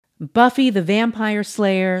Buffy the Vampire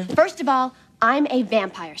Slayer. First of all, I'm a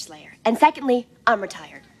vampire slayer. And secondly, I'm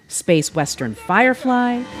retired. Space Western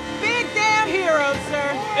Firefly. Big damn heroes,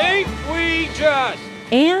 sir. Ain't we just?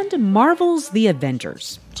 And Marvel's The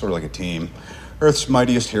Avengers. Sort of like a team. Earth's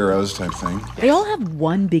mightiest heroes type thing. They all have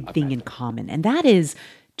one big thing in common, and that is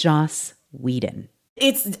Joss Whedon.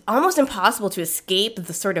 It's almost impossible to escape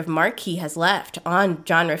the sort of mark he has left on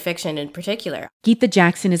genre fiction in particular. Geetha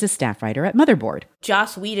Jackson is a staff writer at Motherboard.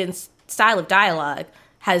 Joss Whedon's style of dialogue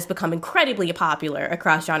has become incredibly popular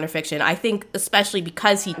across genre fiction. I think especially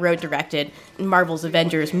because he wrote, directed Marvel's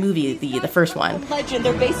Avengers movie, the first one. Legend,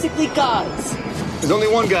 they're basically gods. There's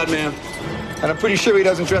only one God, man. And I'm pretty sure he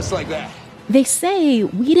doesn't dress like that. They say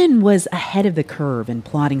Whedon was ahead of the curve in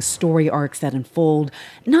plotting story arcs that unfold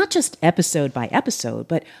not just episode by episode,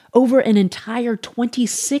 but over an entire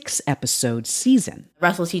 26-episode season.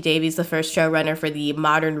 Russell T Davies, the first showrunner for the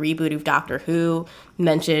modern reboot of Doctor Who,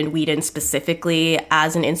 mentioned Whedon specifically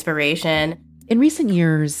as an inspiration. In recent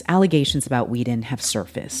years, allegations about Whedon have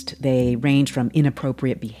surfaced. They range from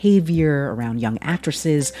inappropriate behavior around young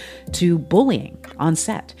actresses to bullying on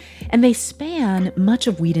set. And they span much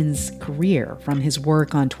of Whedon's career, from his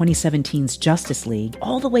work on 2017's Justice League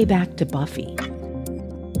all the way back to Buffy.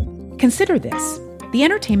 Consider this. The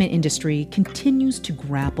entertainment industry continues to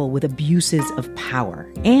grapple with abuses of power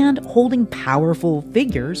and holding powerful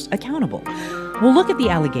figures accountable. We'll look at the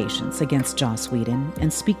allegations against Joss Whedon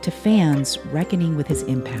and speak to fans reckoning with his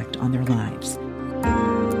impact on their lives.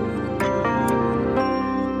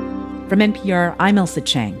 From NPR, I'm Elsa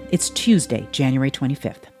Chang. It's Tuesday, January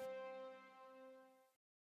 25th.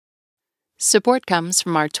 Support comes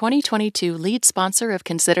from our 2022 lead sponsor of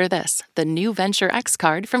Consider This, the new Venture X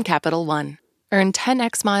card from Capital One. Earn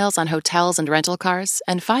 10x miles on hotels and rental cars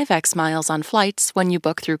and 5x miles on flights when you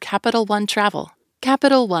book through Capital One Travel.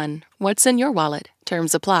 Capital One, what's in your wallet?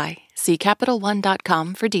 Terms apply. See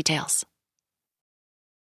CapitalOne.com for details.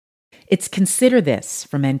 It's Consider This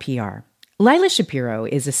from NPR. Lila Shapiro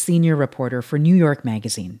is a senior reporter for New York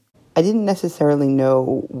Magazine. I didn't necessarily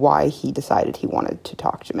know why he decided he wanted to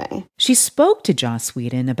talk to me. She spoke to Joss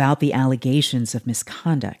Whedon about the allegations of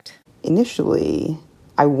misconduct. Initially,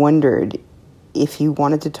 I wondered if he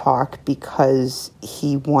wanted to talk because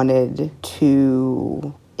he wanted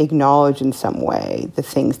to acknowledge in some way the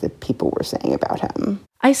things that people were saying about him.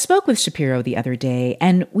 I spoke with Shapiro the other day,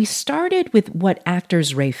 and we started with what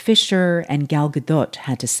actors Ray Fisher and Gal Gadot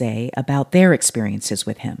had to say about their experiences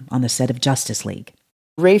with him on the set of Justice League.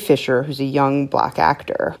 Ray Fisher, who's a young black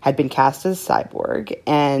actor, had been cast as Cyborg,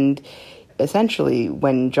 and essentially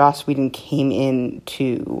when Joss Whedon came in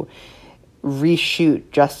to reshoot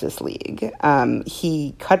Justice League,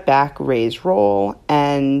 he cut back Ray's role,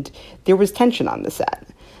 and there was tension on the set.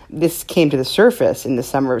 This came to the surface in the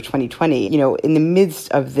summer of 2020, in the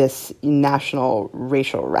midst of this national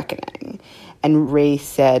racial reckoning. And Ray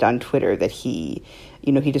said on Twitter that he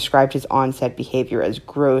described his on-set behavior as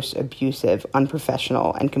gross, abusive,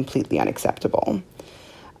 unprofessional, and completely unacceptable.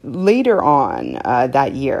 Later on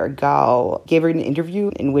that year, Gal gave her an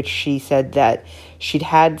interview in which she said that she'd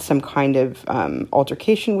had some kind of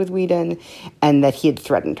altercation with Whedon and that he had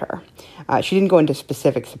threatened her. She didn't go into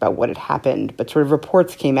specifics about what had happened, but sort of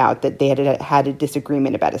reports came out that they had a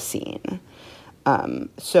disagreement about a scene.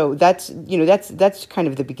 So that's kind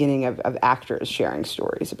of the beginning of actors sharing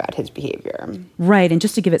stories about his behavior. Right, and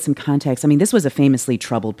just to give it some context, this was a famously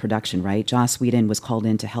troubled production, right? Joss Whedon was called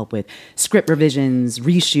in to help with script revisions,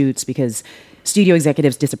 reshoots, because studio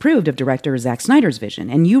executives disapproved of director Zack Snyder's vision.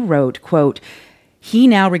 And you wrote, quote, "He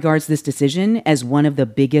now regards this decision as one of the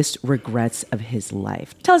biggest regrets of his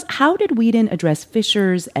life." Tell us, how did Whedon address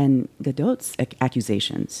Fisher's and Gadot's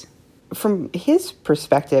accusations? From his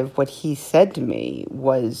perspective, what he said to me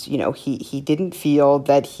was, he didn't feel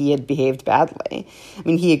that he had behaved badly.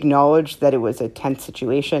 He acknowledged that it was a tense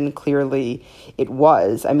situation. Clearly, it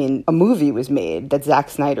was. A movie was made that Zack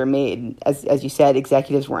Snyder made. As you said,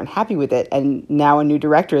 executives weren't happy with it, and now a new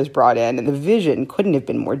director is brought in, and the vision couldn't have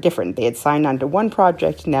been more different. They had signed on to one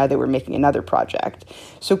project, now they were making another project.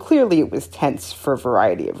 So clearly it was tense for a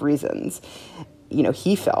variety of reasons.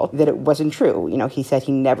 He felt that it wasn't true. He said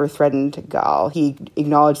he never threatened Gal. He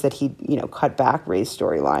acknowledged that he, cut back Ray's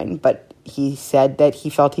storyline, but he said that he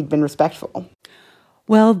felt he'd been respectful.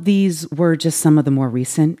 Well, these were just some of the more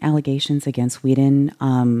recent allegations against Whedon.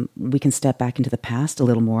 We can step back into the past a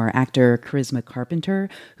little more. Actor Charisma Carpenter,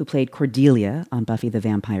 who played Cordelia on Buffy the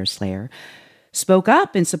Vampire Slayer, spoke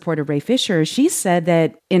up in support of Ray Fisher. She said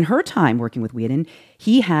that in her time working with Whedon,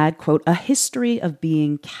 he had, quote, a history of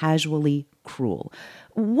being casually cruel.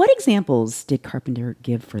 What examples did Carpenter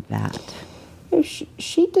give for that?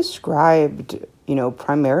 She described,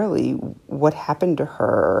 primarily what happened to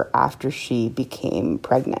her after she became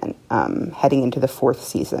pregnant, heading into the 4th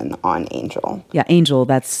season on Angel. Yeah, Angel,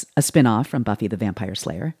 that's a spinoff from Buffy the Vampire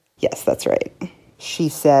Slayer. Yes, that's right. She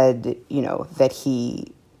said, that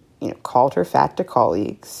he, called her fat to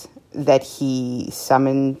colleagues, that he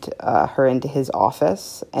summoned her into his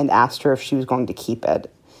office and asked her if she was going to keep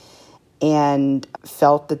it, and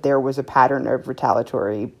felt that there was a pattern of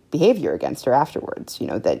retaliatory behavior against her afterwards,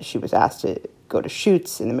 that she was asked to go to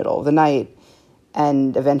shoots in the middle of the night,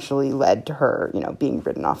 and eventually led to her, being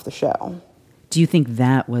written off the show. Do you think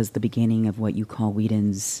that was the beginning of what you call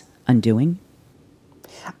Whedon's undoing?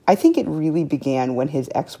 I think it really began when his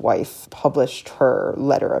ex-wife published her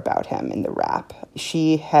letter about him in the Wrap.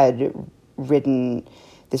 She had written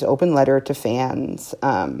this open letter to fans,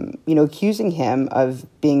 accusing him of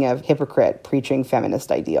being a hypocrite preaching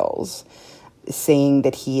feminist ideals, saying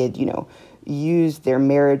that he had, used their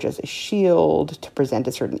marriage as a shield to present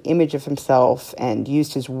a certain image of himself and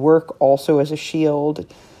used his work also as a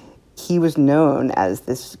shield. He was known as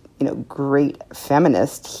this, great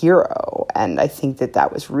feminist hero. And I think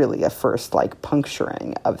that was really a first,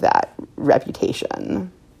 puncturing of that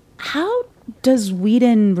reputation. How does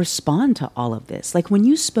Whedon respond to all of this? When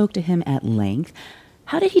you spoke to him at length,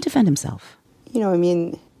 how did he defend himself?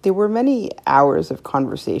 There were many hours of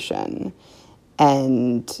conversation,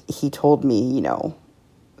 and he told me,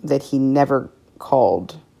 that he never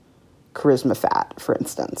called charisma fat, for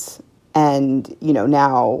instance. And,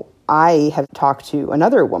 now I have talked to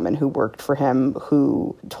another woman who worked for him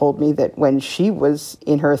who told me that when she was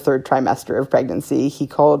in her 3rd trimester of pregnancy, he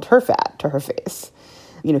called her fat to her face.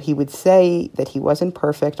 He would say that he wasn't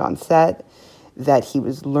perfect on set, that he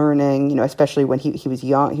was learning, especially when he was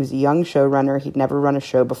young. He was a young showrunner. He'd never run a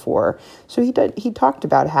show before. So he talked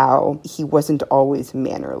about how he wasn't always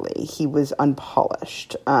mannerly. He was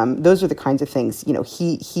unpolished. Those are the kinds of things,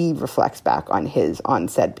 he reflects back on his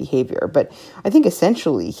on-set behavior. But I think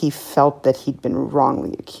essentially he felt that he'd been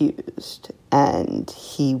wrongly accused, and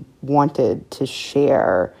he wanted to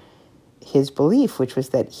share his belief, which was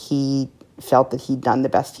that he felt that he'd done the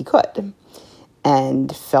best he could,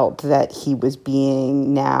 and felt that he was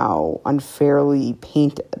being now unfairly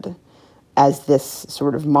painted as this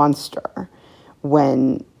sort of monster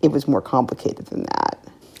when it was more complicated than that.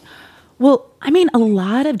 Well, a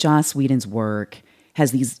lot of Joss Whedon's work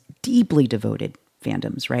has these deeply devoted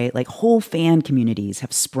fandoms, right? Whole fan communities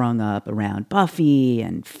have sprung up around Buffy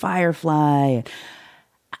and Firefly.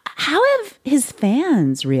 How have his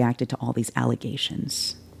fans reacted to all these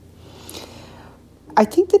allegations? I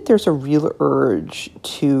think that there's a real urge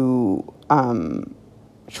to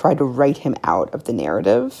try to write him out of the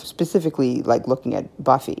narrative, specifically looking at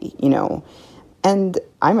Buffy, And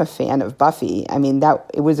I'm a fan of Buffy.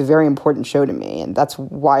 It was a very important show to me, and that's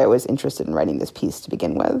why I was interested in writing this piece to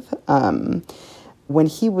begin with. When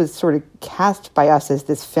he was sort of cast by us as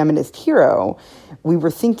this feminist hero, we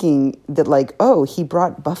were thinking that he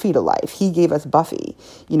brought Buffy to life. He gave us Buffy,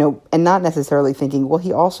 and not necessarily thinking, well,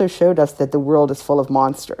 he also showed us that the world is full of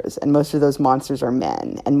monsters, and most of those monsters are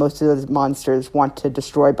men, and most of those monsters want to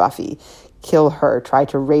destroy Buffy, kill her, try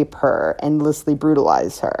to rape her, endlessly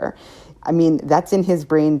brutalize her. That's in his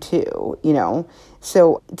brain too,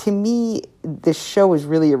 So to me, this show is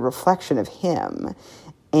really a reflection of him,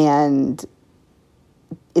 and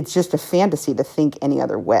it's just a fantasy to think any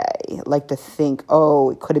other way, to think,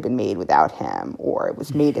 it could have been made without him, or it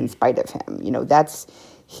was made in spite of him. That's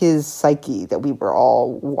his psyche that we were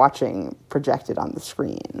all watching projected on the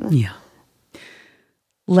screen. Yeah.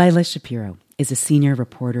 Lila Shapiro is a senior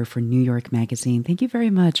reporter for New York Magazine. Thank you very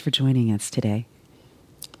much for joining us today.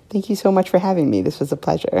 Thank you so much for having me. This was a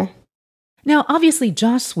pleasure. Now, obviously,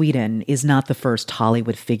 Joss Whedon is not the first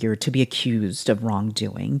Hollywood figure to be accused of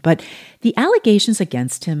wrongdoing, but the allegations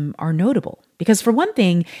against him are notable because, for one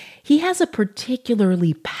thing, he has a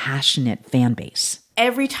particularly passionate fan base.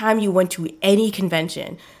 Every time you went to any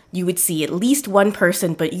convention, you would see at least one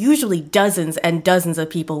person, but usually dozens and dozens of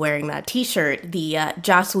people wearing that t-shirt, the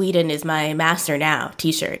Joss Whedon is my master now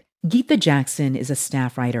t-shirt. Geetha Jackson is a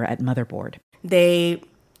staff writer at Motherboard. They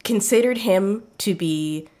considered him to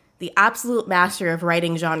be the absolute master of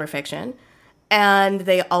writing genre fiction, and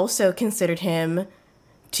they also considered him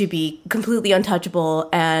to be completely untouchable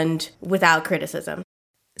and without criticism.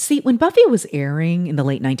 See, when Buffy was airing in the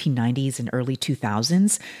late 1990s and early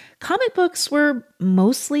 2000s, comic books were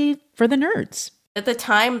mostly for the nerds. At the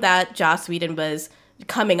time that Joss Whedon was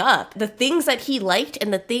coming up, the things that he liked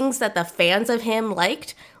and the things that the fans of him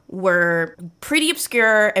liked were pretty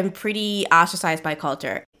obscure and pretty ostracized by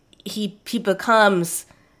culture. He becomes,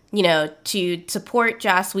 to support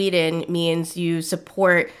Joss Whedon means you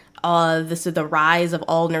support the rise of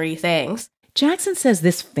all nerdy things. Jackson says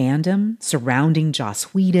this fandom surrounding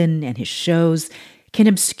Joss Whedon and his shows can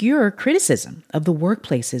obscure criticism of the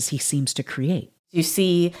workplaces he seems to create. You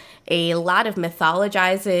see a lot of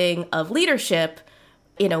mythologizing of leadership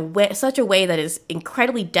in such a way that is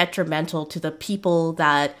incredibly detrimental to the people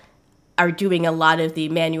that are doing a lot of the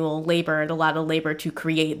manual labor and a lot of labor to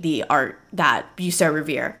create the art that you so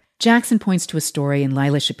revere. Jackson points to a story in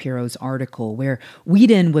Lila Shapiro's article where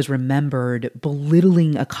Whedon was remembered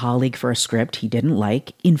belittling a colleague for a script he didn't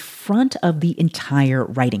like in front of the entire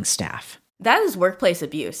writing staff. That is workplace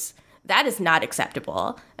abuse. That is not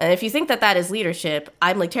acceptable. And if you think that is leadership,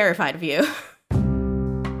 I'm terrified of you.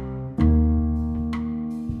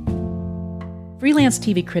 Freelance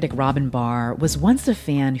TV critic Robin Barr was once a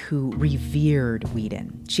fan who revered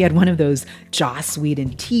Whedon. She had one of those Joss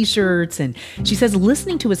Whedon t-shirts, and she says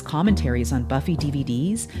listening to his commentaries on Buffy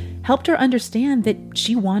DVDs helped her understand that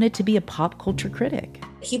she wanted to be a pop culture critic.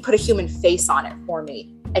 He put a human face on it for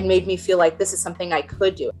me and made me feel like this is something I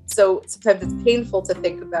could do. So sometimes it's painful to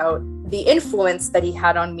think about the influence that he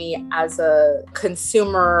had on me as a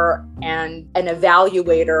consumer and an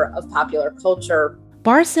evaluator of popular culture.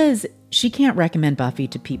 Barr says she can't recommend Buffy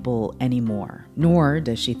to people anymore, nor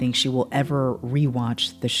does she think she will ever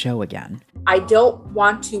rewatch the show again. I don't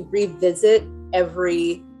want to revisit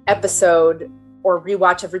every episode or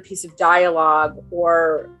rewatch every piece of dialogue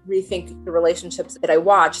or rethink the relationships that I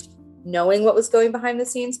watched, knowing what was going behind the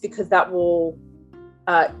scenes, because that will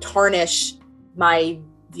tarnish my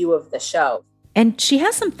view of the show. And she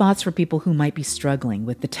has some thoughts for people who might be struggling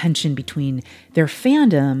with the tension between their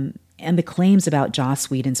fandom and the claims about Joss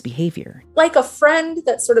Whedon's behavior. Like a friend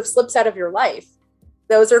that sort of slips out of your life.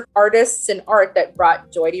 Those are artists and art that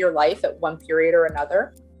brought joy to your life at one period or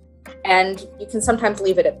another. And you can sometimes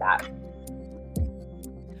leave it at that.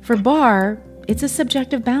 For Barr, it's a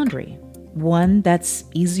subjective boundary, one that's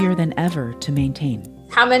easier than ever to maintain.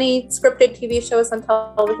 How many scripted TV shows on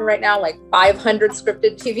television right now? Like 500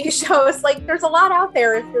 scripted TV shows. There's a lot out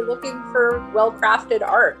there if you're looking for well-crafted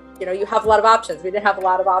art. You have a lot of options. We didn't have a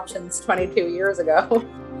lot of options 22 years ago.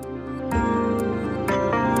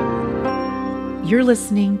 You're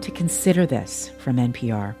listening to Consider This from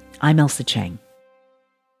NPR. I'm Elsa Chang.